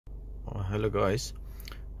Hello guys,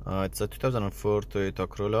 it's a 2004 Toyota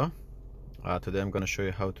Corolla. Today I'm going to show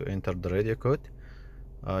you how to enter the radio code.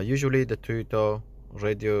 Usually the Toyota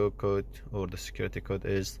radio code or the security code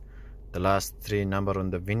is the last three number on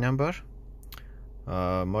the VIN number.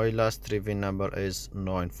 My last three VIN number is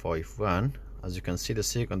 951. As you can see the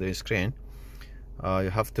seek on the screen, you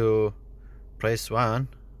have to press 1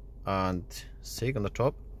 and seek on the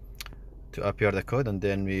top to appear the code, and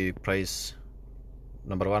then we press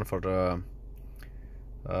number 1 for the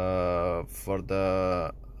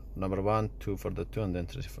number 1, 2 for the 2, and then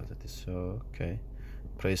 3 for the 3. So okay,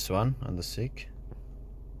 press 1 on the seek.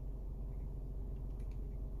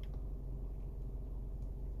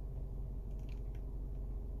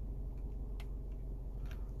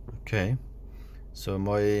 Okay, so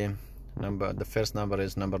my number, the first number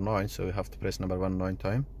is number 9, so we have to press number 1 9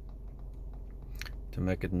 times to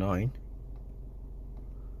make it 9.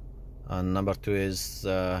 And number 2 is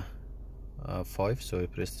 5, so we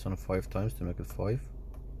press this one 5 times to make it 5.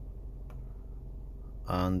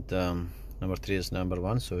 And number 3 is number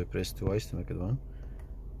 1, so we press twice to make it 1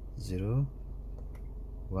 0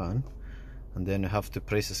 1. And then you have to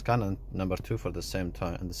press scan and number 2 for the same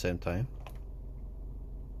time, at the same time.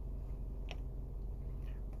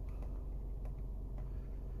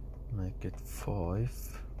 Make it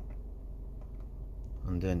 5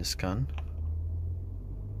 and then scan.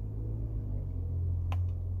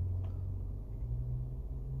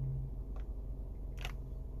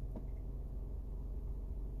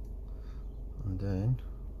 And then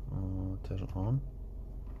turn on.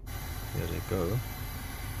 Here you go.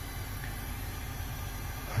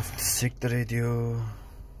 Have to seek the radio.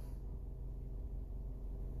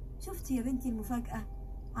 شفتي يا بنتي المفاجأة؟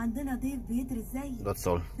 عندنا ضيف بيدرس زي. That's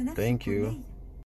all. Thank you.